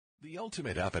The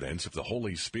ultimate evidence of the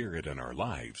Holy Spirit in our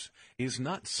lives is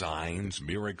not signs,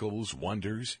 miracles,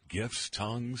 wonders, gifts,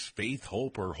 tongues, faith,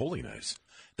 hope, or holiness.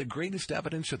 The greatest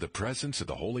evidence of the presence of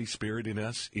the Holy Spirit in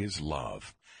us is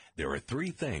love. There are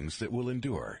three things that will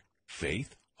endure: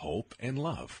 faith, hope, and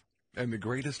love. And the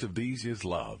greatest of these is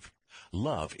love.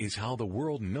 Love is how the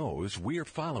world knows we're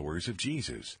followers of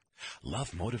Jesus. Love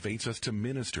motivates us to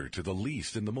minister to the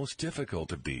least and the most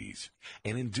difficult of these,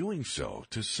 and in doing so,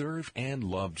 to serve and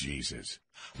love Jesus.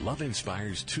 Love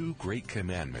inspires two great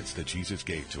commandments that Jesus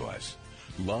gave to us.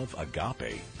 Love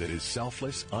agape, that is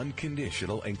selfless,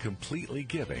 unconditional, and completely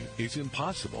giving, is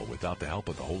impossible without the help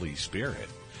of the Holy Spirit.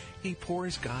 He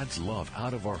pours God's love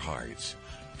out of our hearts.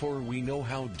 For we know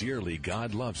how dearly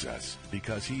God loves us,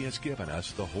 because He has given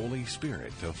us the Holy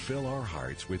Spirit to fill our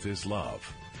hearts with His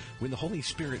love. When the Holy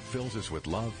Spirit fills us with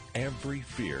love, every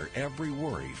fear, every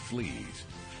worry flees.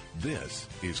 This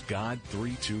is God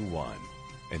 321.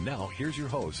 And now, here's your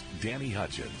host, Danny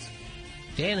Hutchins.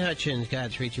 Dan Hutchins,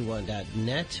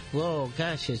 God321.net. Whoa,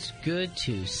 gosh, it's good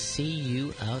to see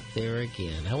you out there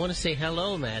again. I want to say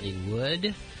hello, Maddie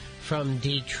Wood from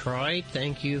Detroit.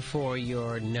 Thank you for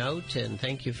your note, and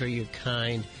thank you for your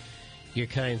kind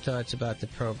thoughts about the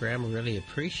program. I really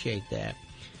appreciate that.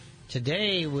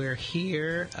 Today we're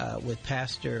here with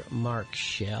Pastor Mark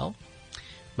Shell.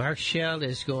 Mark Shell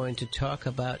is going to talk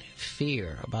about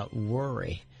fear, about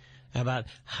worry, about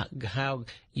how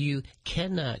you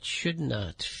should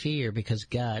not fear because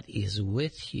God is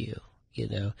with you. You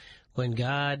know, when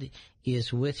God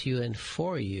is with you and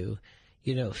for you,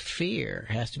 you know, fear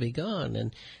has to be gone.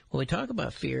 And when we talk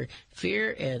about fear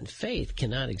and faith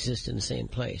cannot exist in the same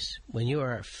place. When you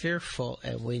are fearful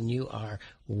and when you are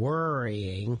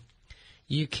worrying,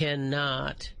 you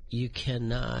cannot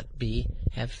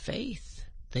have faith.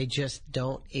 They just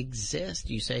don't exist.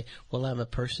 You say, well, I'm a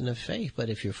person of faith, but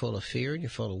if you're full of fear and you're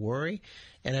full of worry,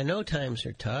 and I know times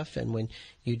are tough, and when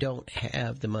you don't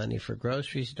have the money for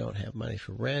groceries, you don't have money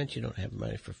for rent, you don't have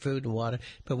money for food and water,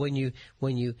 but when you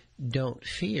don't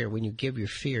fear, when you give your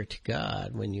fear to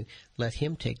God, when you let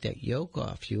Him take that yoke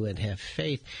off you and have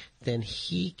faith, then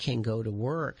He can go to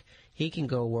work. He can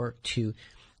go work to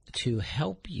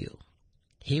help you.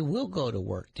 He will go to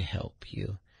work to help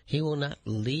you. He will not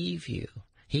leave you.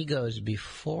 He goes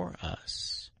before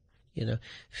us. You know,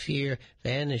 fear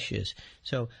vanishes.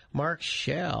 So Mark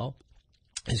Shell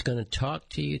is going to talk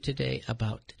to you today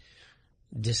about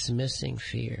dismissing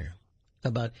fear,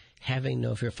 about having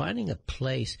no fear, finding a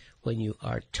place when you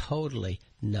are totally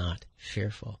not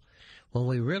fearful, when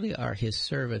we really are His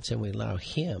servants and we allow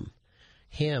Him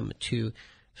to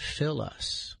fill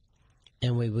us,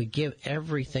 and we would give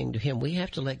everything to Him. We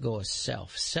have to let go of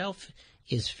self. Self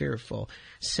is fearful.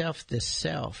 The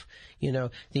self. You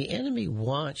know, the enemy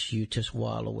wants you to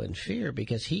wallow in fear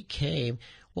because he came,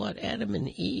 Adam and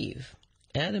Eve.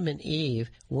 Adam and Eve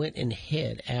went and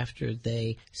hid after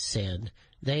they sinned.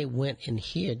 They went and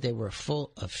hid. They were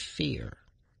full of fear.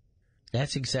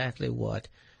 That's exactly what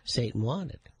Satan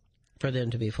wanted, for them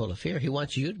to be full of fear. He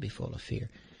wants you to be full of fear.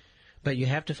 But you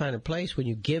have to find a place when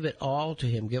you give it all to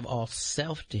Him, give all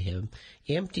self to Him,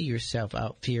 empty yourself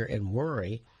out, fear and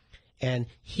worry, and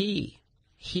He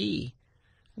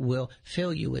will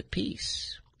fill you with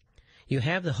peace. You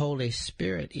have the Holy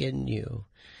Spirit in you.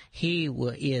 He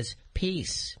is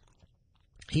peace.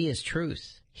 He is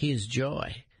truth. He is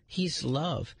joy. He's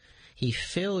love. He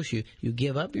fills you. You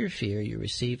give up your fear. You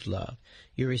receive love.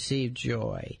 You receive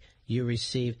joy. You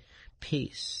receive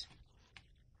peace.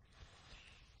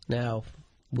 Now,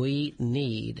 we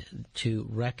need to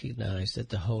recognize that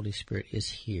the Holy Spirit is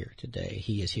here today.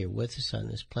 He is here with us on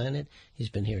this planet. He's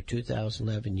been here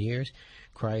 2,011 years.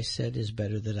 Christ said, "It's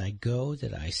better that I go,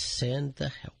 that I send the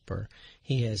Helper."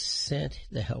 He has sent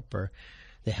the Helper.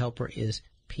 The Helper is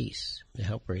peace. The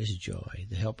Helper is joy.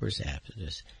 The Helper is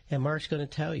happiness. And Mark's going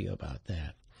to tell you about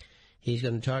that. He's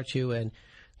going to talk to you. And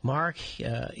Mark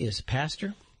is a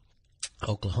pastor,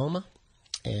 Oklahoma,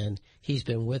 and he's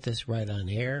been with us right on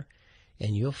air.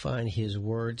 And you'll find his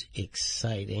words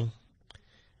exciting,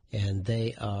 and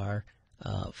they are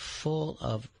full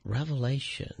of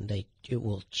revelation. It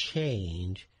will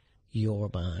change your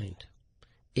mind.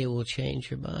 It will change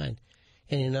your mind.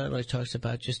 And he not only talks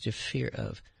about just the fear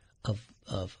of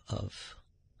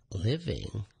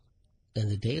living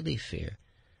and the daily fear,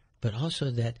 but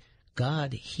also that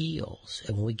God heals.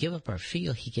 And when we give up our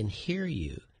fear, He can hear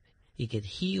you. He can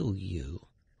heal you.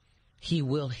 He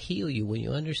will heal you when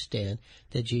you understand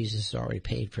that Jesus has already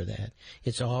paid for that.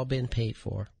 It's all been paid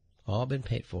for. All been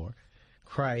paid for.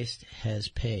 Christ has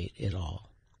paid it all.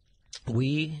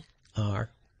 We are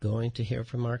going to hear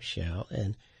from Mark Shell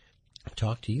and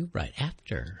talk to you right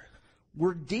after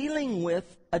We're dealing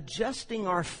with adjusting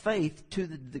our faith to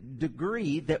the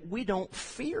degree that we don't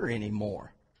fear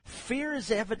anymore. Fear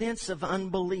is evidence of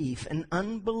unbelief, and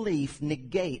unbelief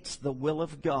negates the will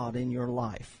of God in your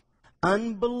life.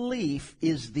 Unbelief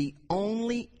is the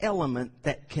only element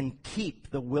that can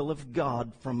keep the will of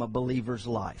God from a believer's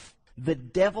life. The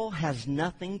devil has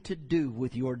nothing to do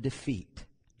with your defeat.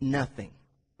 Nothing.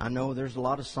 I know there's a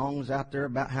lot of songs out there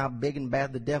about how big and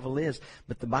bad the devil is,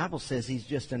 but the Bible says he's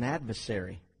just an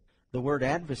adversary. The word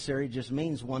adversary just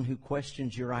means one who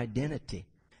questions your identity.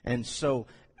 And so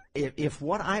if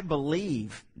what I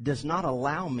believe does not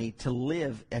allow me to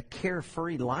live a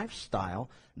carefree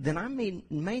lifestyle, then I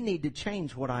may need to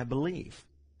change what I believe.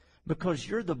 Because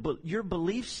your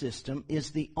belief system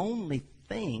is the only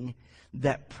thing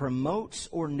that promotes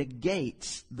or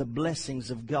negates the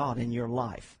blessings of God in your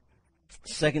life.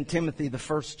 2 Timothy, the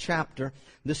 1st chapter,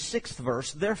 the 6th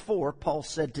verse. Therefore, Paul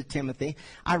said to Timothy,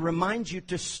 I remind you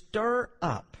to stir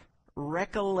up,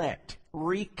 recollect,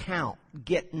 recount,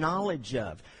 get knowledge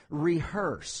of,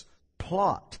 rehearse,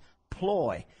 plot,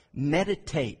 ploy,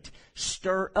 meditate,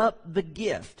 stir up the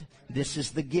gift. This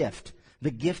is the gift. The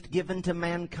gift given to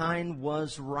mankind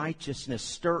was righteousness.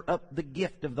 Stir up the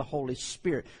gift of the Holy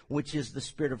Spirit, which is the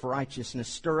Spirit of righteousness.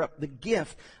 Stir up the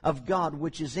gift of God,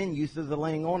 which is in you through the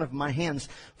laying on of my hands.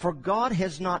 For God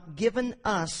has not given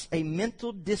us a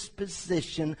mental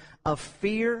disposition of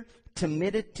fear,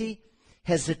 timidity,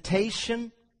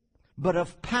 hesitation, but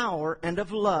of power and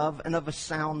of love and of a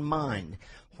sound mind.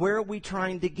 Where are we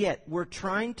trying to get? We're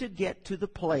trying to get to the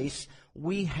place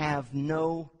we have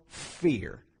no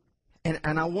fear.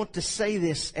 And I want to say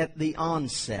this at the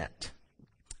onset.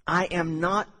 I am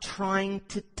not trying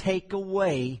to take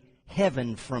away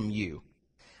heaven from you.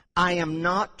 I am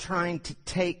not trying to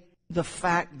take the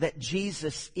fact that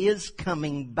Jesus is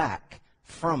coming back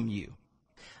from you.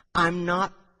 I'm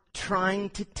not trying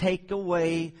to take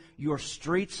away your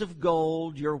streets of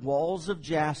gold, your walls of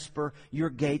jasper,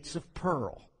 your gates of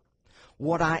pearl.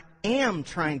 What I am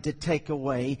trying to take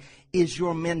away is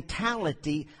your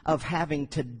mentality of having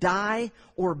to die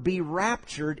or be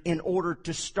raptured in order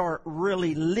to start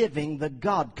really living the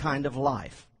God kind of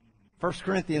life. 1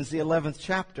 Corinthians, the 11th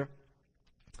chapter,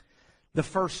 the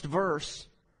 1st verse,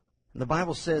 the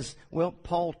Bible says, well,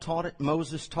 Paul taught it,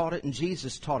 Moses taught it, and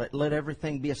Jesus taught it. Let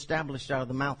everything be established out of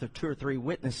the mouth of 2 or 3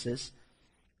 witnesses.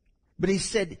 But he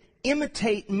said,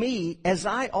 imitate me as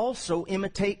I also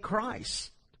imitate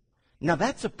Christ. Now,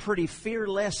 that's a pretty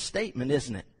fearless statement,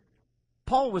 isn't it?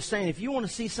 Paul was saying, if you want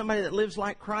to see somebody that lives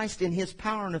like Christ in his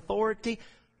power and authority,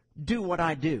 do what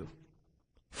I do.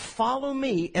 Follow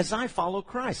me as I follow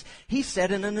Christ. He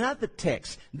said in another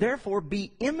text, therefore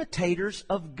be imitators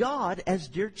of God as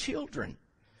dear children.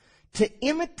 To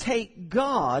imitate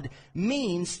God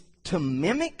means to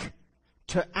mimic,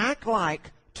 to act like,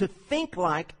 to think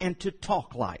like, and to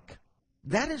talk like.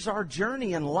 That is our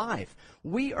journey in life.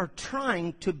 We are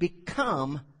trying to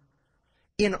become,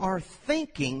 in our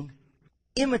thinking,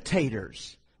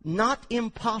 imitators, not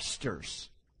imposters.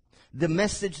 The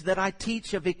message that I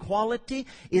teach of equality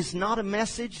is not a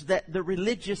message that the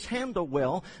religious handle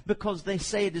well, because they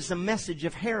say it is a message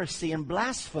of heresy and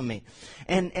blasphemy.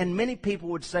 And many people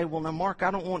would say, well, now, Mark,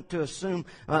 I don't want to assume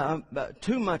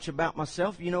too much about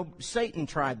myself. You know, Satan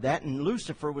tried that, and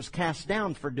Lucifer was cast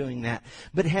down for doing that.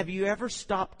 But have you ever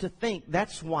stopped to think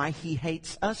that's why he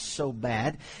hates us so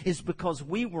bad, is because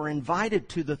we were invited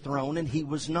to the throne and he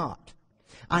was not.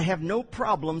 I have no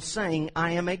problem saying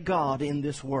I am a God in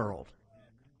this world.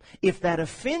 If that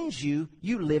offends you,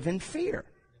 you live in fear.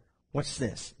 What's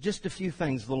this? Just a few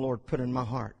things the Lord put in my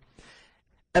heart.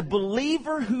 A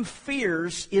believer who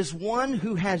fears is one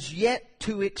who has yet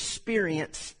to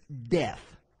experience death.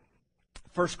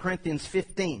 1 Corinthians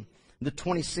 15, the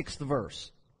 26th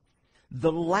verse.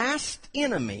 The last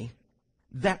enemy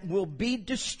that will be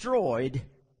destroyed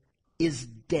is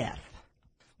death.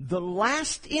 The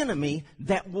last enemy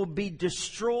that will be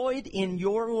destroyed in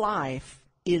your life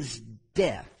is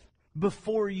death.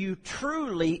 Before you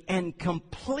truly and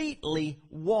completely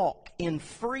walk in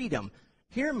freedom.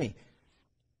 Hear me.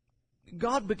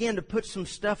 God began to put some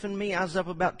stuff in me. I was up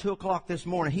about 2 o'clock this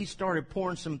morning. He started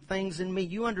pouring some things in me.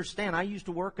 You understand, I used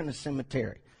to work in a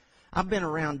cemetery. I've been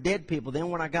around dead people.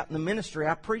 Then when I got in the ministry,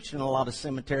 I preached in a lot of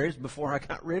cemeteries before I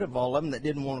got rid of all of them that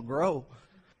didn't want to grow.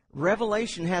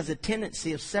 Revelation has a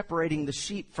tendency of separating the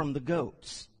sheep from the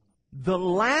goats. The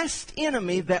last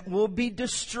enemy that will be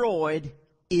destroyed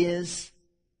is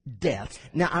death.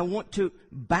 Now, I want to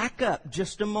back up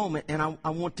just a moment, and I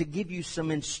want to give you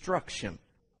some instruction.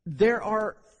 There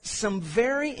are some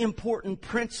very important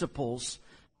principles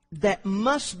that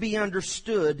must be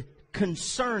understood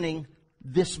concerning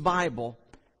this Bible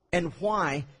and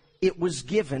why it was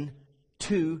given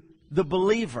to the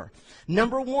believer.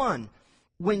 Number one,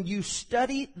 when you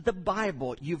study the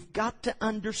Bible, you've got to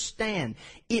understand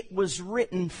it was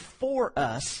written for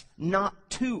us, not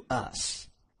to us.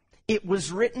 It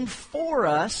was written for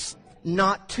us,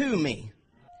 not to me.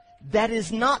 That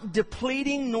is not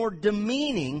depleting nor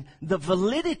demeaning the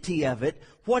validity of it.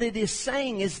 What it is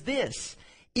saying is this: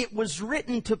 it was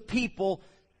written to people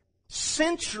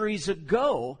centuries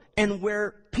ago, and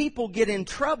where people get in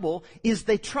trouble is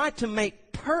they try to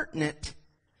make pertinent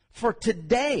for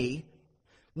today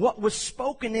what was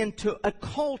spoken into a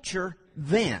culture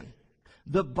then.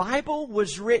 The Bible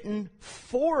was written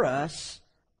for us,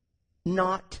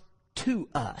 not to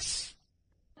us.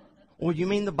 Well, you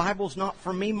mean the Bible's not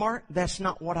for me, Mark? That's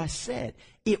not what I said.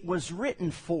 It was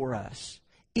written for us.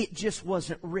 It just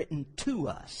wasn't written to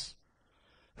us.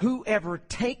 Whoever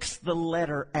takes the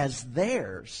letter as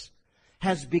theirs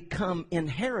has become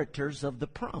inheritors of the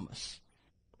promise.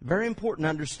 Very important to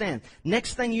understand.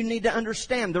 Next thing you need to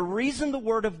understand, the reason the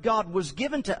Word of God was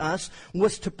given to us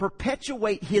was to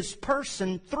perpetuate His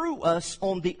person through us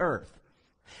on the earth.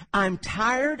 I'm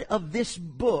tired of this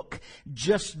book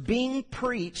just being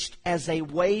preached as a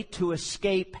way to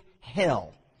escape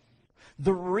hell.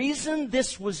 The reason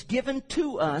this was given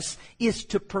to us is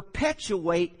to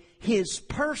perpetuate His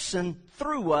person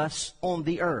through us on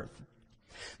the earth.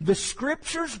 The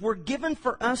Scriptures were given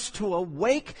for us to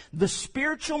awake the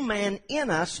spiritual man in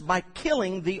us by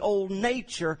killing the old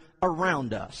nature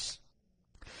around us.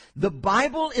 The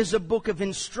Bible is a book of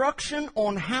instruction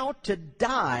on how to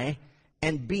die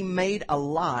and be made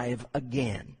alive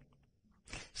again.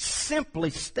 Simply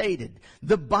stated,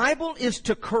 the Bible is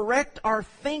to correct our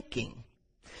thinking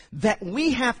that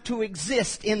we have to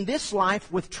exist in this life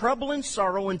with trouble and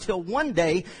sorrow until one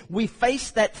day we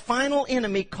face that final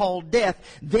enemy called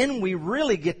death. Then we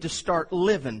really get to start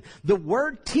living. The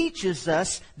Word teaches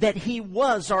us that He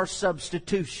was our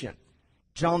substitution.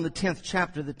 John the 10th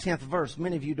chapter, the 10th verse.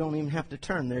 Many of you don't even have to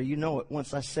turn there. You know it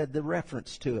once I said the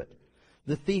reference to it.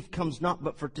 The thief comes not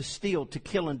but for to steal, to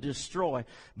kill, and destroy.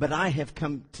 But I have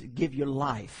come to give you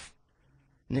life.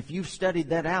 And if you've studied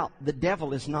that out, the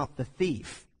devil is not the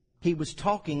thief. He was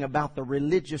talking about the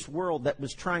religious world that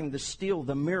was trying to steal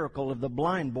the miracle of the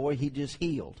blind boy he just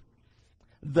healed.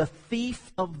 The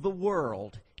thief of the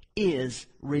world is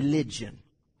religion.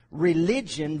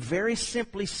 Religion, very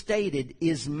simply stated,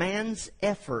 is man's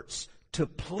efforts to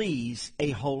please a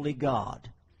holy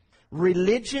God.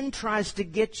 Religion tries to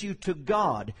get you to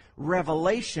God.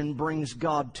 Revelation brings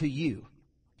God to you.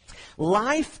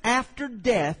 Life after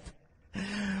death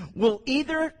will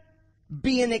either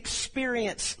be an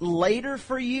experience later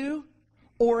for you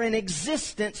or an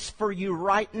existence for you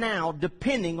right now,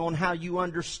 depending on how you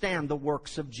understand the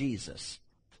works of Jesus.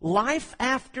 Life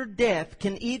after death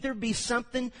can either be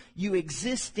something you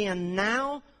exist in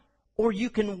now, or you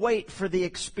can wait for the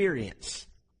experience.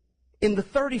 In the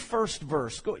 31st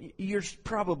verse, you're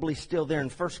probably still there in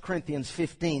 1 Corinthians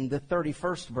 15, the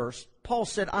 31st verse, Paul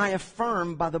said, I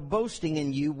affirm by the boasting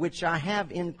in you which I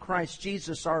have in Christ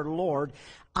Jesus our Lord,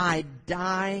 I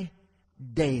die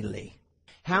daily.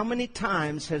 How many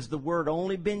times has the word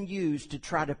only been used to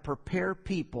try to prepare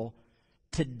people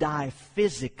to die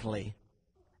physically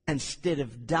instead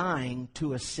of dying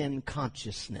to a sin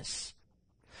consciousness?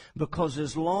 Because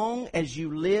as long as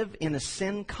you live in a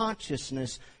sin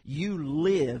consciousness, you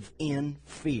live in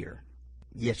fear.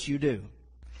 Yes, you do.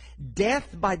 Death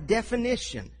by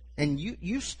definition, and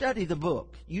you study the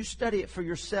book. You study it for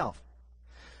yourself.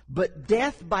 But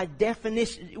death by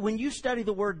definition, when you study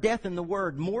the word death in the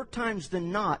Word, more times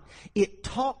than not, it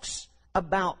talks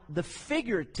about the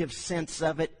figurative sense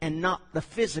of it and not the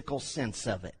physical sense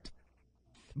of it.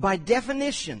 By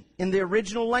definition, in the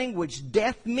original language,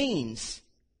 death means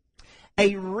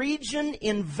a region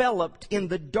enveloped in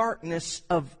the darkness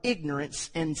of ignorance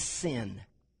and sin.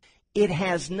 It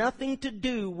has nothing to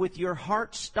do with your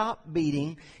heart stop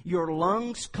beating, your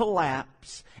lungs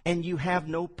collapse, and you have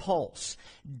no pulse.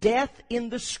 Death in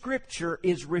the Scripture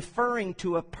is referring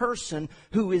to a person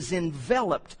who is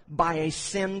enveloped by a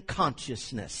sin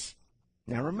consciousness.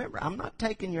 Now remember, I'm not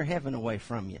taking your heaven away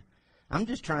from you. I'm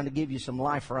just trying to give you some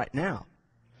life right now.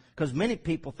 Because many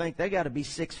people think they got to be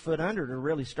 6 foot under to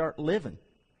really start living.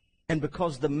 And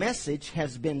because the message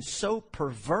has been so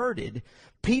perverted,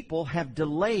 people have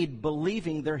delayed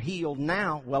believing they're healed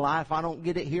now. Well, if I don't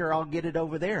get it here, I'll get it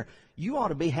over there. You ought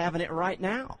to be having it right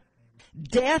now.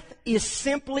 Death is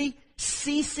simply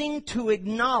ceasing to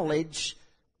acknowledge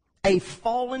a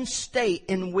fallen state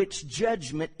in which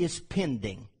judgment is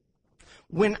pending.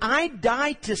 When I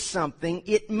die to something,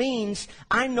 it means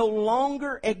I no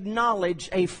longer acknowledge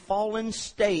a fallen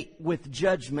state with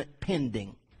judgment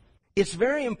pending. It's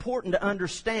very important to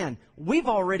understand we've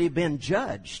already been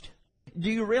judged. Do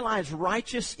you realize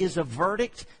righteous is a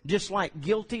verdict, just like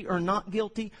guilty or not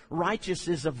guilty? Righteous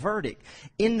is a verdict.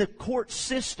 In the court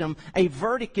system, a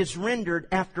verdict is rendered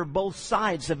after both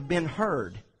sides have been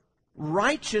heard.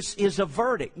 Righteous is a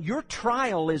verdict. Your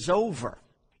trial is over.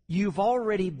 You've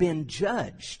already been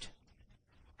judged.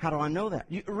 How do I know that?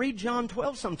 You read John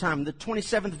 12 sometime, the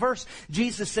 27th verse.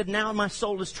 Jesus said, now my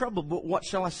soul is troubled, but what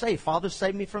shall I say? Father,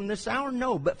 save me from this hour?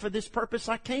 No, but for this purpose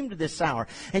I came to this hour.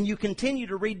 And you continue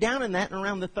to read down in that, and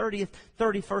around the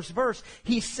 31st verse,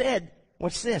 he said,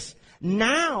 what's this?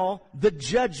 Now the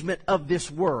judgment of this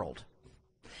world.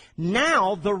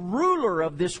 Now the ruler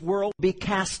of this world be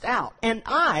cast out. And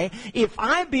if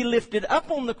I be lifted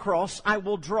up on the cross, I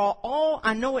will draw all,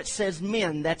 I know it says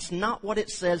men, that's not what it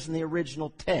says in the original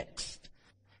text.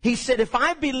 He said, if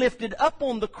I be lifted up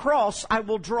on the cross, I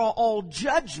will draw all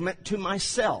judgment to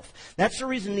myself. That's the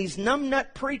reason these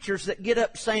numbnut preachers that get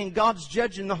up saying God's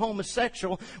judging the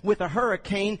homosexual with a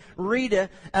hurricane, Rita,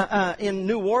 in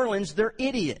New Orleans, they're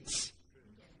idiots.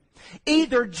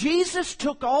 Either Jesus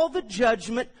took all the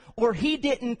judgment or he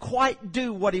didn't quite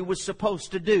do what he was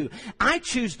supposed to do. I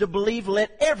choose to believe,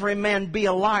 let every man be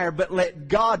a liar, but let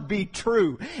God be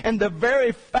true. And the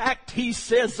very fact he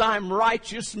says I'm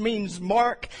righteous means,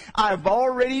 Mark, I've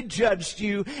already judged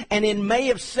you. And in May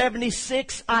of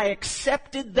 76, I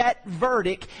accepted that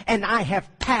verdict, and I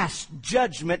have passed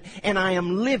judgment, and I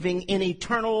am living in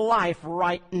eternal life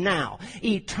right now.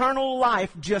 Eternal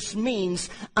life just means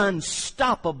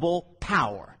unstoppable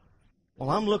power. Well,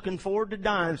 I'm looking forward to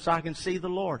dying so I can see the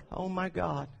Lord. Oh, my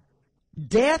God.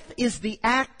 Death is the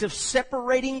act of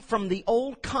separating from the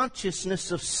old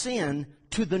consciousness of sin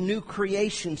to the new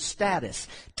creation status.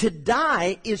 To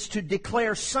die is to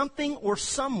declare something or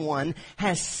someone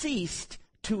has ceased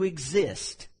to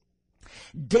exist.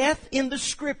 Death in the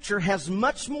Scripture has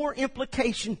much more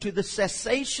implication to the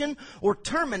cessation or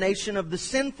termination of the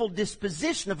sinful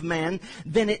disposition of man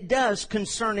than it does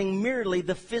concerning merely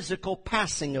the physical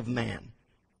passing of man.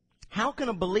 How can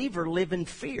a believer live in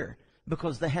fear?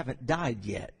 Because they haven't died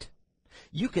yet.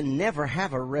 You can never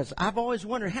have I've always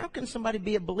wondered, how can somebody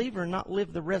be a believer and not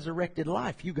live the resurrected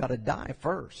life? You've got to die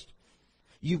first.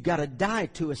 You've got to die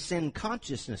to a sin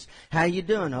consciousness. How you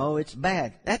doing? Oh, it's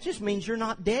bad. That just means you're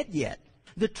not dead yet.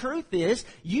 The truth is,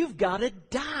 you've got to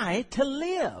die to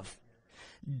live.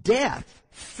 Death,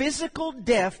 physical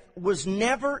death, was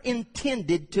never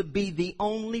intended to be the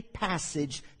only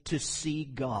passage to see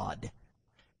God.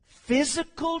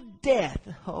 Physical death,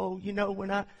 oh, you know,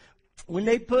 when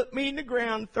they put me in the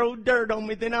ground, throw dirt on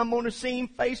me, then I'm going to see Him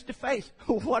face to face.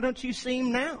 Why don't you see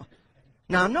Him now?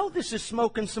 Now, I know this is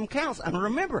smoking some cows. And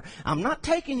remember, I'm not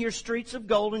taking your streets of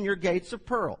gold and your gates of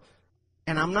pearl.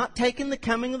 And I'm not taking the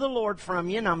coming of the Lord from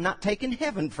you, and I'm not taking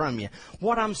heaven from you.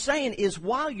 What I'm saying is,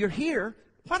 while you're here,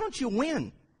 why don't you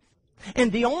win?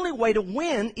 And the only way to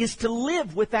win is to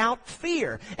live without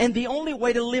fear. And the only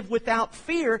way to live without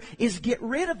fear is get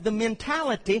rid of the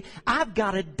mentality, I've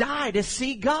got to die to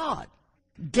see God.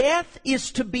 Death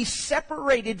is to be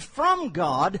separated from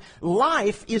God.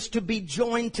 Life is to be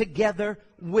joined together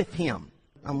with Him.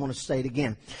 I'm going to say it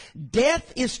again.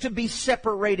 Death is to be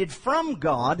separated from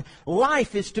God.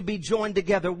 Life is to be joined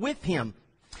together with Him.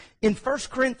 In 1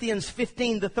 Corinthians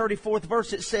 15, the 34th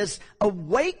verse, it says,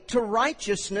 awake to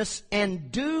righteousness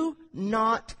and do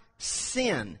not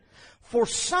sin. For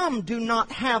some do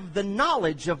not have the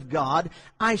knowledge of God.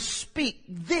 I speak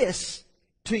this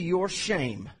to your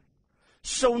shame.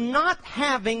 So not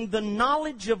having the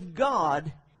knowledge of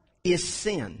God is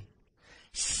sin.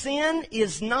 Sin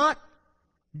is not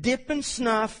dipping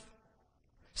snuff.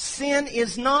 Sin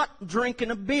is not drinking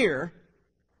a beer.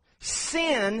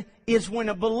 Sin is when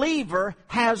a believer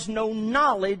has no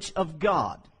knowledge of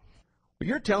God. Well,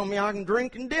 you're telling me I can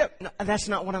drink and dip. No, that's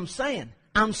not what I'm saying.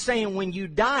 I'm saying when you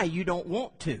die, you don't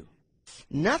want to.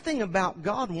 Nothing about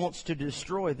God wants to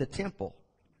destroy the temple.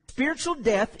 Spiritual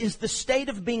death is the state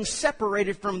of being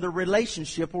separated from the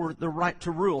relationship or the right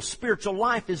to rule. Spiritual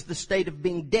life is the state of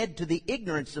being dead to the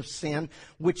ignorance of sin,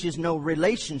 which is no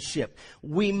relationship.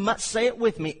 We must, say it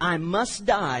with me, I must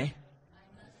die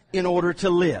in order to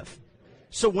live.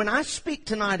 So when I speak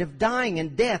tonight of dying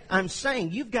and death, I'm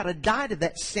saying you've got to die to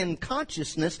that sin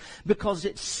consciousness, because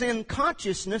it's sin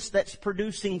consciousness that's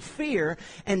producing fear,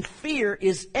 and fear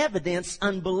is evidence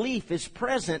unbelief is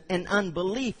present, and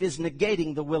unbelief is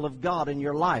negating the will of God in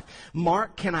your life.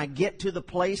 Mark, can I get to the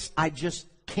place I just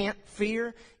can't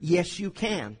fear? Yes, you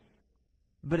can.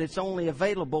 but it's only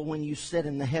available when you sit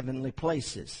in the heavenly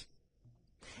places.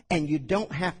 And you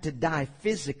don't have to die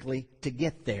physically to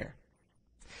get there.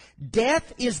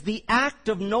 Death is the act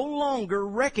of no longer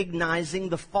recognizing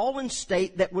the fallen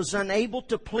state that was unable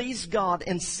to please God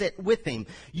and sit with Him.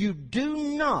 You do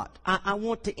not, I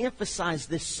want to emphasize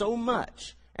this so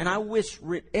much, and I wish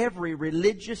every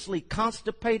religiously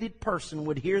constipated person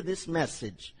would hear this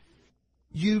message.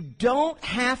 You don't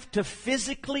have to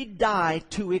physically die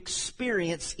to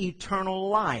experience eternal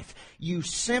life. You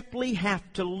simply have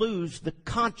to lose the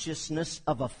consciousness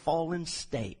of a fallen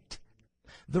state.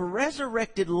 The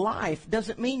resurrected life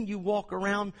doesn't mean you walk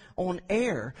around on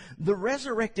air. The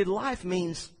resurrected life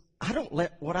means I don't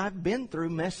let what I've been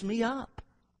through mess me up.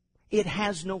 It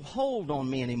has no hold on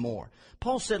me anymore.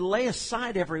 Paul said, lay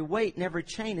aside every weight and every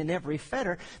chain and every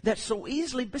fetter that so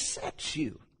easily besets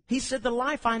you. He said, the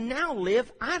life I now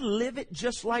live, I live it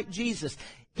just like Jesus.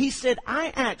 He said,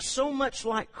 I act so much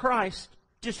like Christ,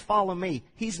 just follow me.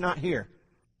 He's not here.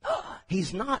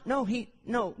 He's not.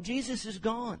 No, Jesus is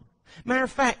gone. Matter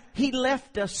of fact, He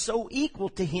left us so equal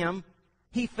to Him,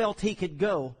 He felt He could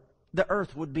go. The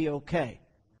earth would be okay.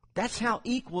 That's how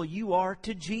equal you are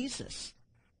to Jesus.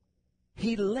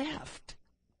 He left.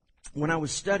 When I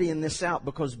was studying this out,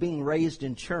 because being raised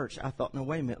in church, I thought, no,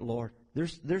 wait a minute, Lord.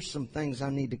 There's some things I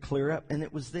need to clear up, and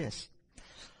it was this.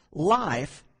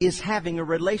 Life is having a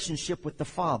relationship with the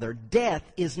Father. Death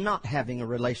is not having a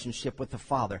relationship with the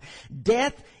Father.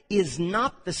 Death is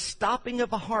not the stopping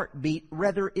of a heartbeat.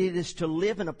 Rather, it is to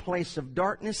live in a place of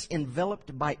darkness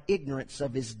enveloped by ignorance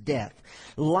of His death.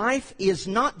 Life is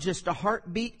not just a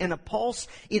heartbeat and a pulse.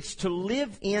 It's to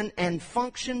live in and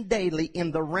function daily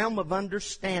in the realm of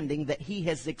understanding that He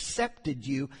has accepted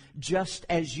you just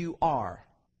as you are.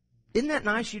 Isn't that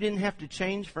nice? You didn't have to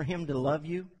change for Him to love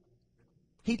you.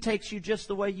 He takes you just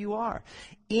the way you are.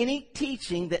 Any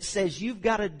teaching that says you've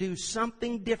got to do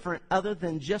something different other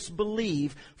than just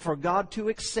believe for God to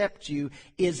accept you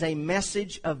is a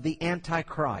message of the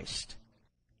Antichrist.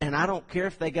 And I don't care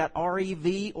if they got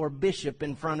REV or Bishop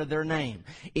in front of their name.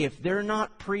 If they're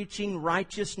not preaching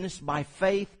righteousness by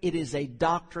faith, it is a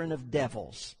doctrine of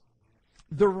devils.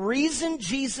 The reason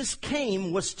Jesus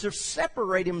came was to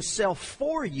separate Himself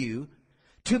for you,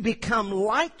 to become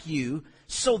like you,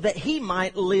 so that He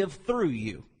might live through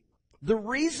you. The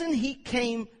reason He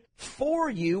came for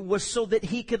you was so that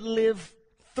He could live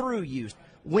through you.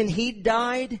 When He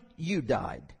died, you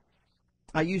died.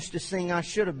 I used to sing, I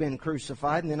should have been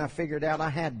crucified, and then I figured out I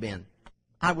had been.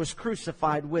 I was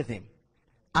crucified with Him.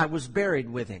 I was buried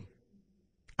with Him.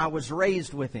 I was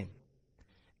raised with Him.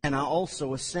 And I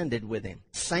also ascended with Him.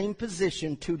 Same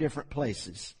position, two different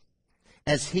places.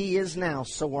 As He is now,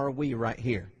 so are we right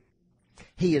here.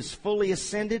 He is fully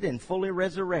ascended and fully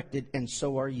resurrected, and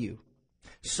so are you.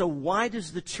 So why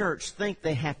does the church think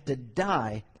they have to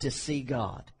die to see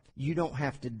God? You don't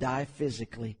have to die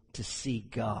physically to see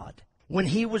God. When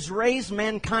He was raised,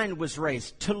 mankind was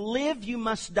raised. To live, you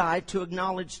must die to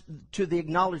the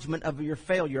acknowledgement of your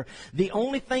failure. The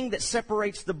only thing that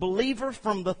separates the believer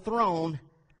from the throne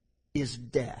is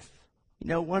death. You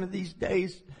know, one of these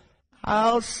days,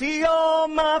 I'll see all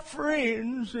my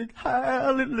friends at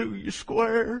Hallelujah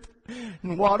Square.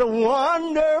 And what a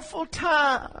wonderful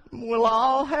time we'll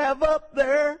all have up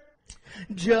there.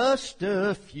 Just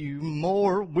a few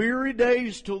more weary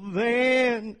days till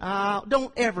then.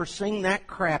 Don't ever sing that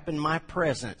crap in my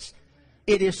presence.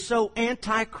 It is so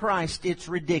anti-Christ, it's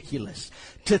ridiculous.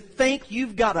 To think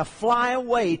you've got to fly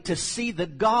away to see the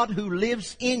God who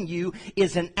lives in you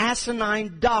is an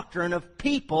asinine doctrine of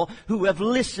people who have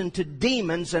listened to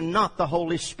demons and not the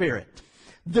Holy Spirit.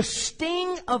 The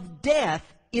sting of death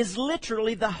is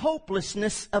literally the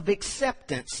hopelessness of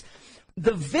acceptance.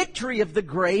 The victory of the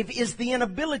grave is the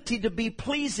inability to be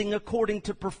pleasing according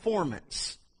to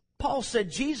performance. Paul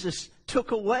said Jesus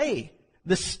took away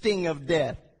the sting of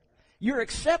death. Your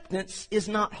acceptance is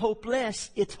not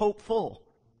hopeless, it's hopeful.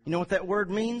 You know what that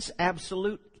word means?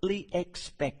 Absolutely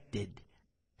expected.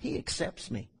 He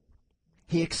accepts me.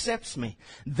 He accepts me.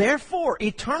 Therefore,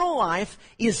 eternal life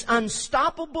is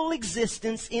unstoppable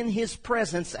existence in His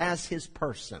presence as His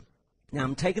person. Now,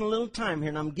 I'm taking a little time here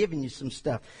and I'm giving you some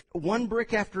stuff. One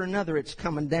brick after another, it's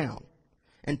coming down.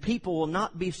 And people will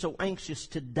not be so anxious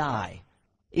to die.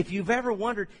 If you've ever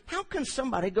wondered, how can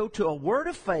somebody go to a word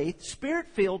of faith,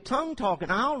 spirit-filled,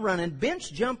 tongue-talking, aisle-running,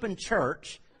 bench-jumping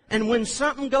church, and when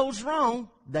something goes wrong,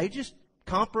 they just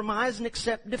compromise and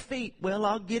accept defeat? Well,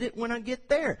 I'll get it when I get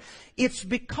there. It's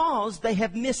because they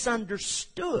have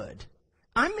misunderstood.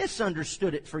 I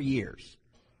misunderstood it for years.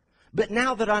 But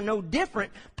now that I know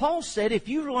different, Paul said if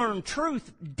you learn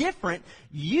truth different,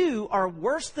 you are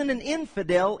worse than an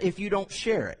infidel if you don't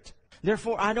share it.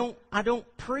 Therefore, I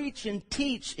don't preach and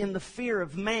teach in the fear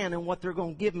of man and what they're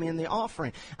going to give me in the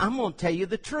offering. I'm going to tell you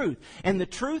the truth. And the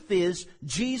truth is,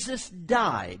 Jesus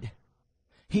died.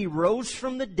 He rose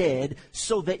from the dead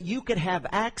so that you could have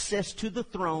access to the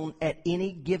throne at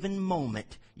any given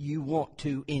moment you want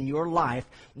to in your life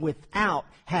without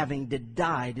having to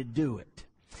die to do it.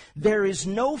 There is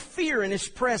no fear in His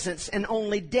presence, and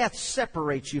only death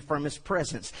separates you from His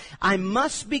presence. I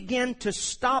must begin to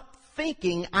stop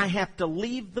thinking I have to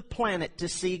leave the planet to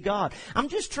see God. I'm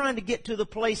just trying to get to the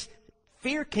place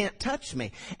fear can't touch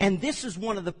me. And this is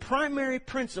one of the primary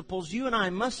principles you and I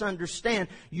must understand.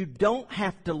 You don't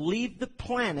have to leave the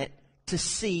planet to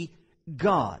see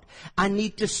God. I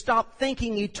need to stop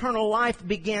thinking eternal life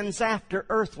begins after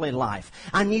earthly life.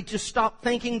 I need to stop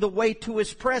thinking the way to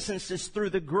His presence is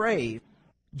through the grave.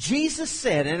 Jesus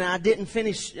said, and I didn't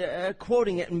finish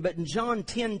quoting it, but in John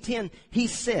 10:10, He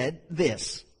said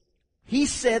this. He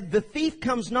said, "The thief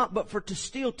comes not but for to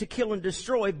steal, to kill, and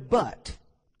destroy, but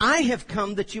I have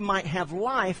come that you might have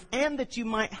life, and that you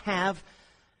might have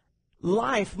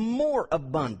life more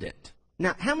abundant."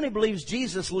 Now, how many believes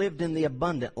Jesus lived in the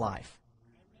abundant life?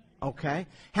 Okay.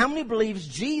 How many believes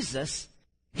Jesus,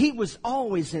 He was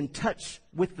always in touch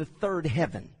with the third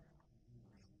heaven?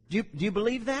 Do you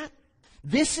believe that?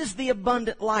 This is the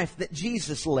abundant life that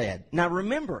Jesus led. Now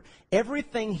remember,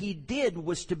 everything He did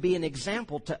was to be an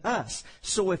example to us.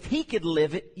 So if He could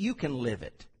live it, you can live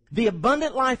it. The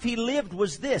abundant life He lived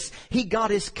was this. He got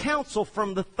His counsel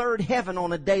from the third heaven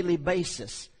on a daily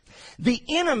basis. The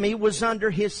enemy was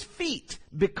under His feet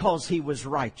because He was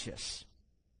righteous.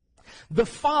 The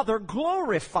Father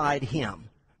glorified Him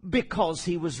because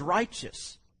He was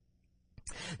righteous.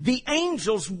 The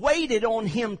angels waited on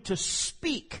Him to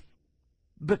speak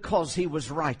because He was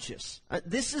righteous.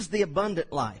 This is the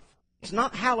abundant life. It's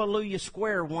not Hallelujah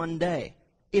Square one day.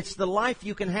 It's the life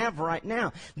you can have right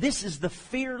now. This is the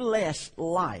fearless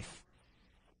life.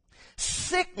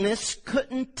 Sickness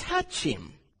couldn't touch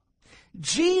Him.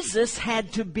 Jesus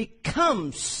had to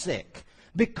become sick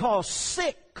because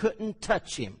sick couldn't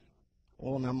touch Him.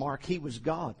 Well, now, Mark, He was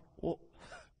God. Well,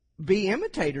 be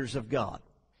imitators of God.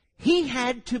 He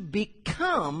had to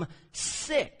become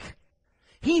sick.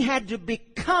 He had to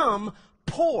become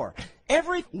poor.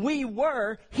 Everything we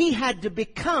were, He had to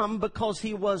become because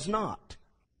He was not.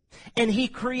 And He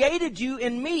created you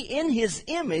and me in His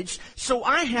image, so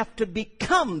I have to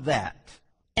become that.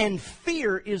 And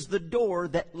fear is the door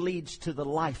that leads to the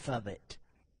life of it.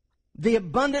 The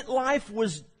abundant life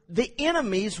was, the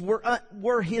enemies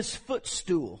were His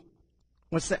footstool.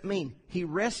 What's that mean? He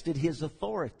rested His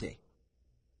authority.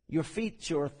 Your feet's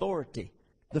your authority.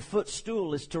 The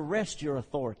footstool is to rest your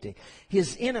authority.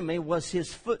 His enemy was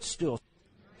His footstool.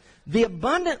 The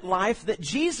abundant life that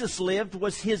Jesus lived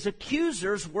was His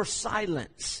accusers were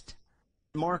silenced.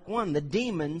 Mark 1, the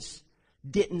demons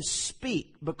didn't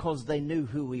speak because they knew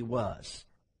who He was.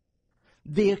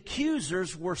 The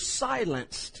accusers were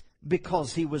silenced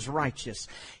because He was righteous.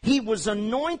 He was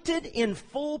anointed in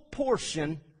full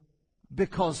portion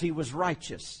because He was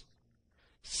righteous.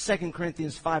 2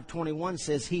 Corinthians 5:21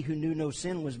 says, "He who knew no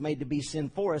sin was made to be sin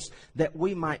for us, that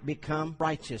we might become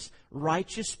righteous."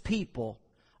 Righteous people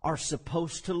are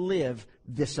supposed to live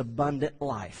this abundant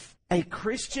life. A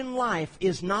Christian life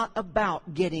is not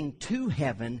about getting to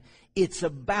heaven. It's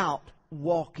about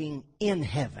walking in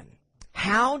heaven.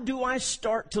 How do I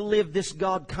start to live this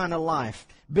God kind of life?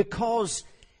 Because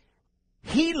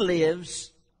He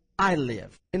lives, I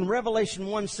live. In Revelation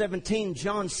 1:17,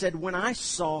 John said, "When I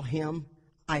saw Him,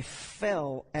 I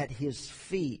fell at His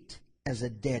feet as a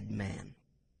dead man."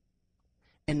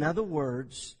 In other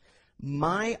words,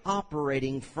 my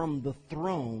operating from the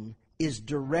throne is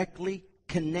directly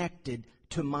connected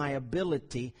to my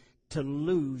ability to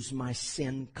lose my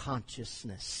sin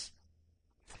consciousness.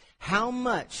 How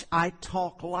much I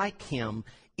talk like Him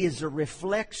is a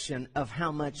reflection of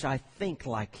how much I think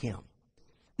like Him.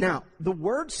 Now, the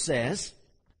Word says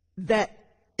that,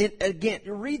 again,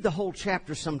 read the whole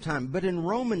chapter sometime, but in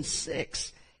Romans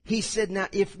 6, he said, now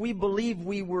if we believe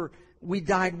we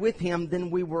died with Him,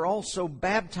 then we were also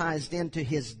baptized into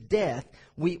His death.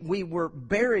 We were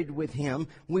buried with Him.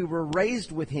 We were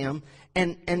raised with Him.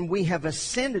 And we have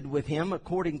ascended with Him,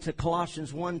 according to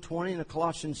Colossians 1:20 and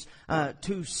Colossians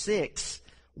 2:6.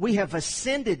 We have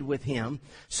ascended with Him.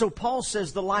 So Paul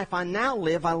says, the life I now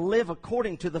live, I live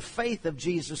according to the faith of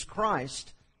Jesus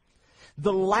Christ.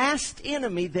 The last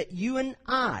enemy that you and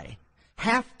I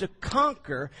have to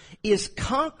conquer is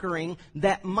conquering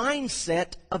that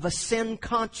mindset of a sin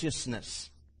consciousness.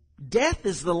 Death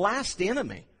is the last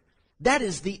enemy. That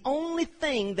is the only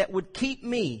thing that would keep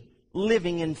me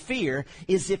living in fear,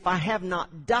 is if I have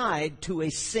not died to a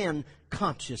sin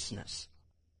consciousness.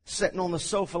 Sitting on the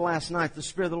sofa last night, the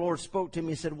Spirit of the Lord spoke to me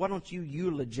and said, why don't you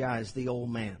eulogize the old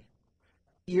man?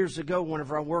 Years ago,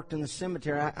 whenever I worked in the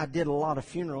cemetery, I did a lot of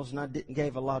funerals, and I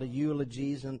gave a lot of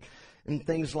eulogies and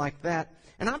things like that.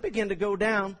 And I began to go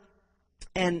down,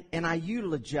 and I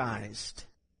eulogized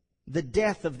the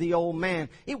death of the old man.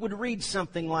 It would read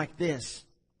something like this.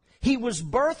 He was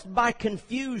birthed by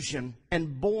confusion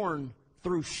and born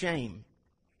through shame.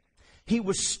 He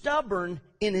was stubborn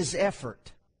in his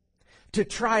effort to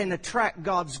try and attract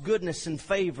God's goodness and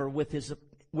favor with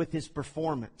his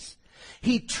performance.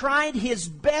 He tried his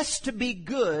best to be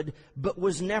good, but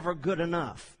was never good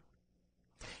enough.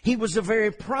 He was a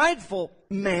very prideful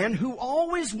man who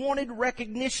always wanted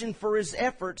recognition for his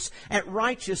efforts at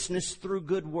righteousness through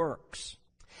good works.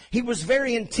 He was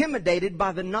very intimidated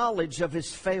by the knowledge of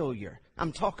his failure.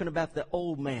 I'm talking about the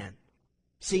old man.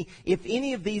 See, if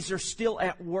any of these are still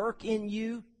at work in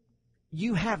you,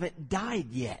 you haven't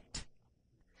died yet.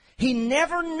 He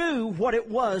never knew what it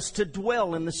was to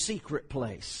dwell in the secret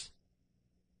place.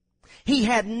 He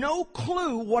had no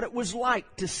clue what it was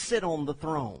like to sit on the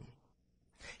throne.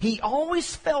 He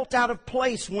always felt out of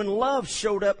place when love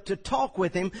showed up to talk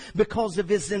with him because of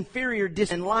his inferior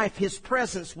in life. His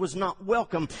presence was not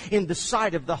welcome in the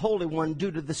sight of the Holy One due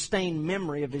to the stained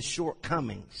memory of his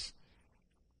shortcomings.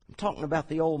 I'm talking about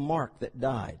the old Mark that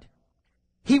died.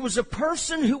 He was a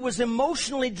person who was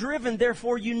emotionally driven,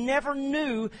 therefore you never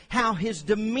knew how his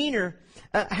demeanor,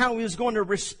 how he was going to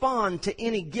respond to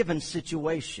any given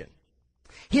situation.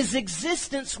 His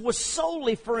existence was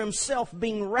solely for himself,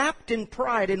 being wrapped in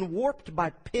pride and warped by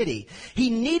pity. He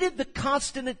needed the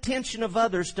constant attention of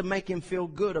others to make him feel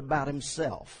good about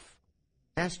himself.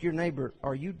 Ask your neighbor,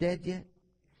 are you dead yet?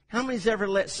 How many's ever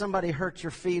let somebody hurt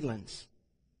your feelings?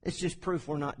 It's just proof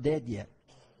we're not dead yet.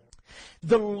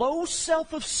 The low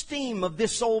self-esteem of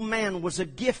this old man was a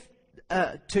gift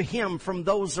to him from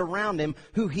those around him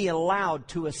who he allowed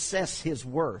to assess his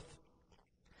worth.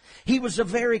 He was a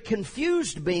very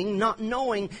confused being, not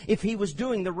knowing if he was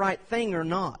doing the right thing or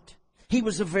not. He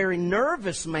was a very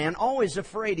nervous man, always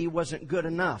afraid he wasn't good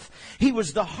enough. He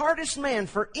was the hardest man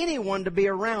for anyone to be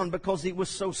around because he was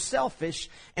so selfish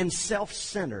and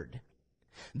self-centered.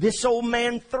 This old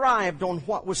man thrived on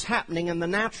what was happening in the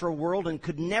natural world and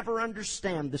could never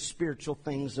understand the spiritual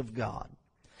things of God.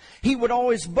 He would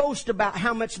always boast about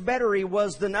how much better he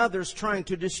was than others, trying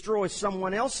to destroy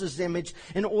someone else's image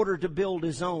in order to build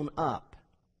his own up.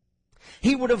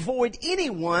 He would avoid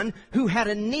anyone who had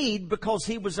a need because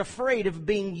he was afraid of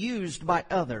being used by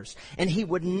others. And he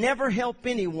would never help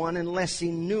anyone unless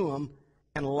he knew them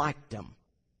and liked them.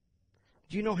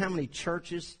 Do you know how many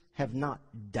churches have not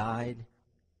died?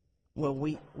 Well,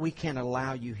 we can't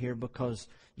allow you here because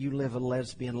you live a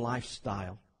lesbian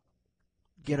lifestyle.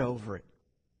 Get over it.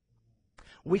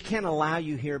 We can't allow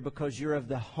you here because you're of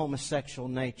the homosexual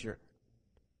nature.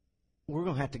 We're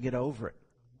going to have to get over it.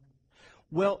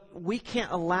 Well, we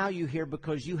can't allow you here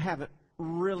because you haven't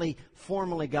really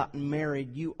formally gotten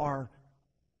married. You are,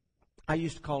 I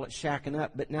used to call it shacking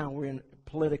up, but now we're in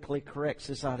politically correct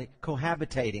society,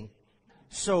 cohabitating.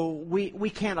 So we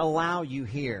can't allow you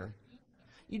here.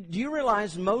 Do you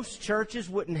realize most churches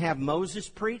wouldn't have Moses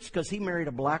preach because he married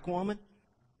a black woman?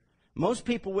 Most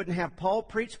people wouldn't have Paul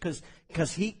preach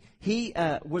because he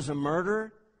was a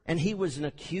murderer and he was an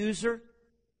accuser.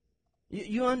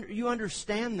 You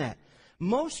understand that.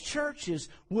 Most churches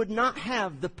would not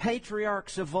have the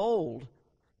patriarchs of old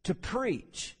to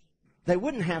preach. They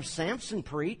wouldn't have Samson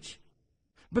preach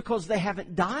because they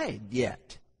haven't died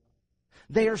yet.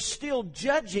 They are still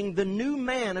judging the new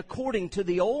man according to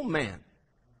the old man.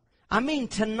 I mean,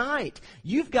 tonight,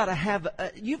 you've got to have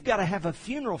a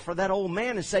funeral for that old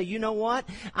man and say, you know what?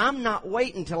 I'm not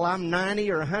waiting till I'm 90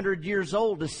 or 100 years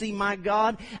old to see my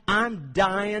God. I'm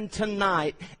dying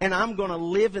tonight, and I'm going to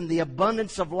live in the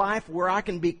abundance of life where I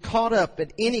can be caught up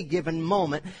at any given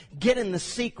moment, get in the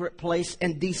secret place,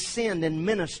 and descend and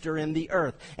minister in the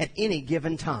earth at any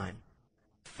given time.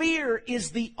 Fear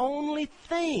is the only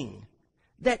thing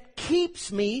that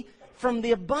keeps me from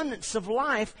the abundance of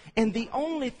life, and the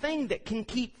only thing that can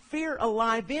keep fear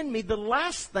alive in me, the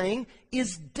last thing,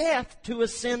 is death to a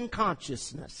sin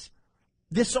consciousness.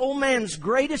 This old man's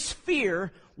greatest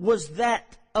fear was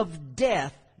that of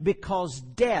death because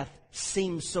death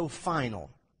seems so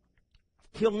final.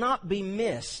 He'll not be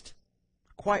missed.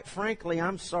 Quite frankly,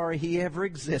 I'm sorry he ever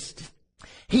existed.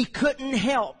 He couldn't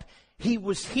help. He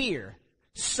was here.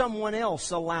 Someone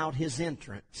else allowed his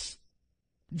entrance.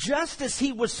 Just as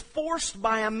he was forced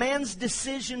by a man's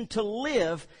decision to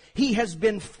live, he has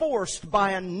been forced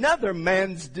by another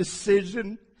man's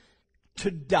decision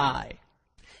to die.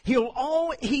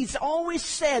 He's always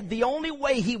said the only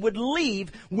way he would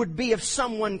leave would be if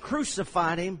someone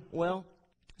crucified him. Well,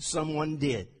 someone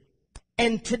did.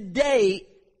 And today,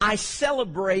 I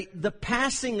celebrate the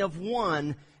passing of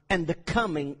one and the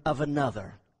coming of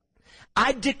another.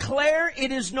 I declare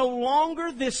it is no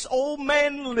longer this old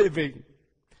man living,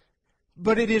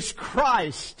 but it is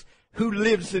Christ who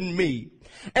lives in me.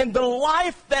 And the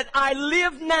life that I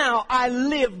live now, I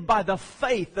live by the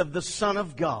faith of the Son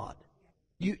of God.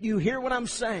 You hear what I'm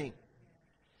saying?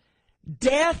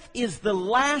 Death is the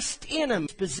last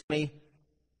enemy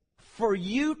for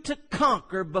you to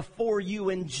conquer before you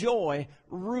enjoy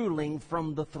ruling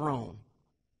from the throne.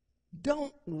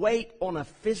 Don't wait on a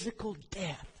physical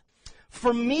death.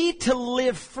 For me to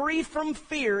live free from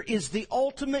fear is the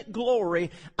ultimate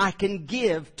glory I can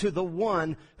give to the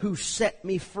one who set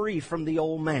me free from the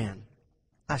old man.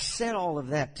 I said all of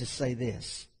that to say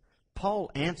this.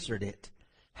 Paul answered it,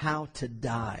 how to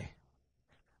die.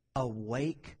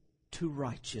 Awake to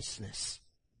righteousness.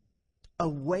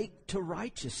 Awake to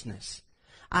righteousness.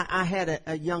 I had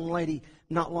a young lady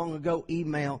not long ago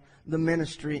email the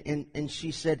ministry, and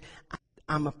she said,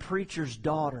 I'm a preacher's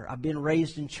daughter. I've been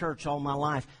raised in church all my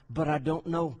life, but I don't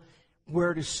know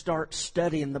where to start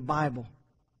studying the Bible.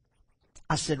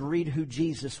 I said, read who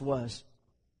Jesus was,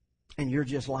 and you're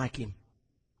just like Him.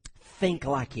 Think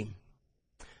like Him.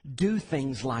 Do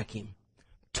things like Him.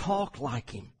 Talk like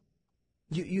Him.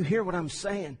 You hear what I'm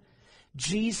saying?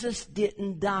 Jesus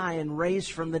didn't die and raise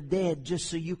from the dead just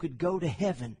so you could go to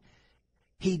heaven.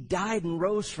 He died and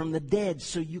rose from the dead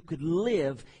so you could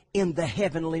live in the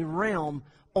heavenly realm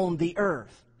on the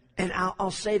earth. And I'll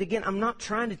say it again. I'm not